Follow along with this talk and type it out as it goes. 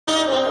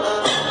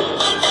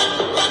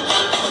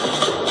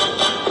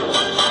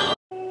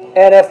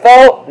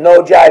NFL,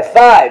 no Jive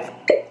 5.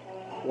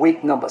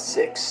 Week number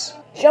 6.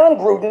 John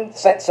Gruden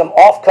sent some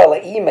off-color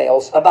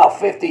emails about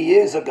 50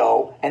 years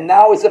ago and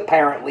now is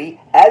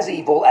apparently as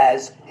evil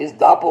as his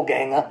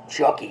doppelganger,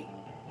 Chucky.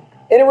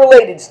 In a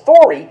related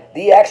story,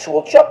 the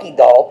actual Chucky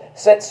doll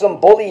sent some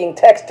bullying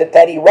text to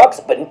Teddy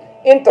Ruxpin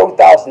in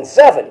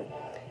 2007,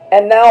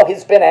 and now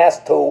he's been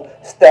asked to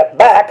step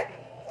back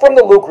from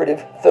the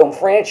lucrative film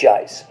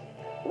franchise.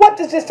 What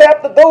does this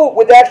have to do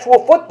with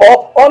actual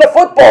football on a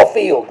football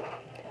field?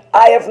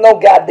 I have no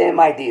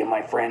goddamn idea,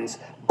 my friends,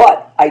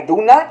 but I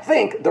do not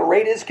think the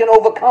Raiders can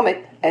overcome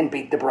it and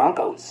beat the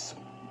Broncos.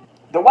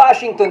 The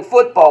Washington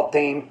football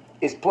team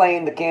is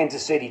playing the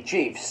Kansas City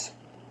Chiefs.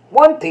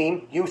 One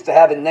team used to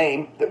have a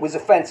name that was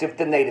offensive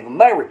to Native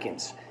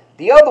Americans.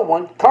 The other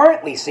one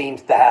currently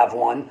seems to have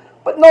one,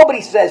 but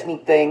nobody says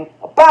anything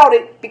about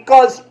it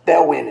because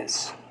they're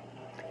winners.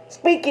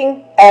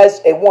 Speaking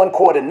as a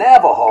one-quarter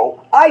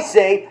Navajo, I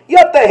say,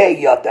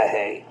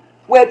 yutahe,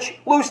 which,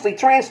 loosely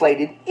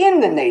translated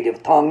in the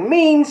native tongue,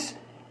 means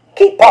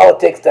keep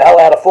politics the hell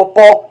out of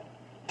football.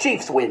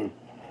 Chiefs win.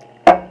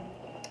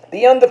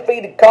 The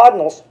undefeated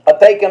Cardinals are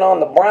taking on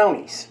the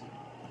Brownies.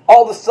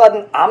 All of a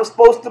sudden, I'm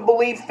supposed to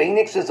believe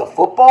Phoenix is a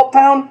football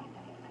town?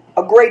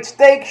 A great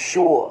steak?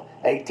 Sure.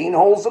 18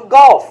 holes of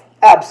golf?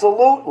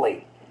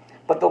 Absolutely.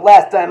 But the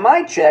last time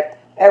I checked,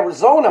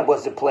 Arizona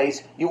was a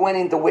place you went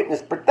into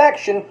witness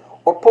protection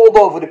or pulled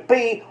over to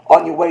pee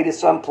on your way to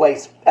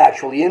someplace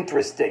actually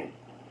interesting.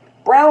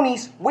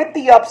 Brownies with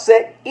the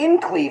upset in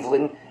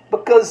Cleveland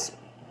because,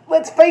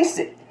 let's face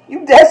it,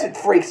 you desert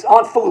freaks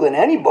aren't fooling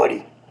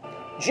anybody.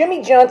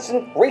 Jimmy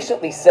Johnson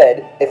recently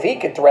said if he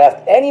could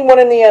draft anyone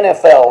in the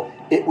NFL,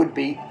 it would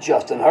be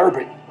Justin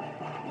Herbert.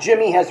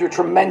 Jimmy has a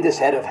tremendous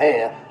head of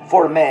hair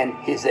for a man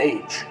his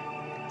age.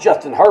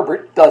 Justin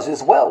Herbert does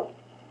as well.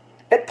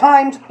 At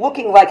times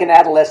looking like an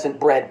adolescent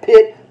Brad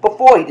Pitt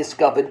before he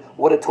discovered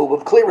what a tube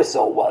of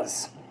Clearasil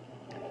was.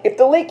 If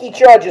the leaky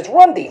Chargers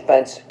run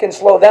defense can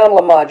slow down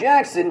Lamar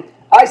Jackson,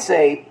 I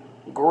say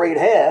great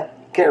hair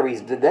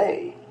carries the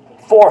day.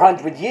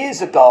 400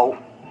 years ago,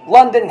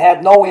 London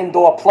had no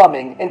indoor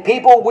plumbing and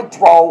people would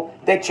throw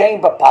their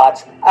chamber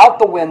pots out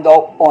the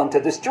window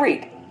onto the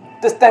street.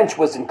 The stench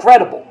was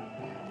incredible.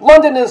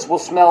 Londoners will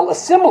smell a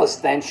similar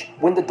stench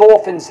when the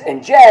Dolphins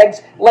and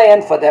Jags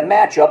land for their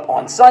matchup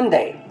on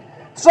Sunday.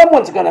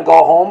 Someone's going to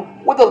go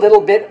home with a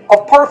little bit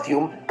of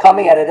perfume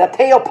coming out of their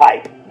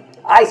tailpipe.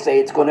 I say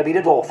it's going to be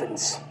the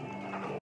Dolphins.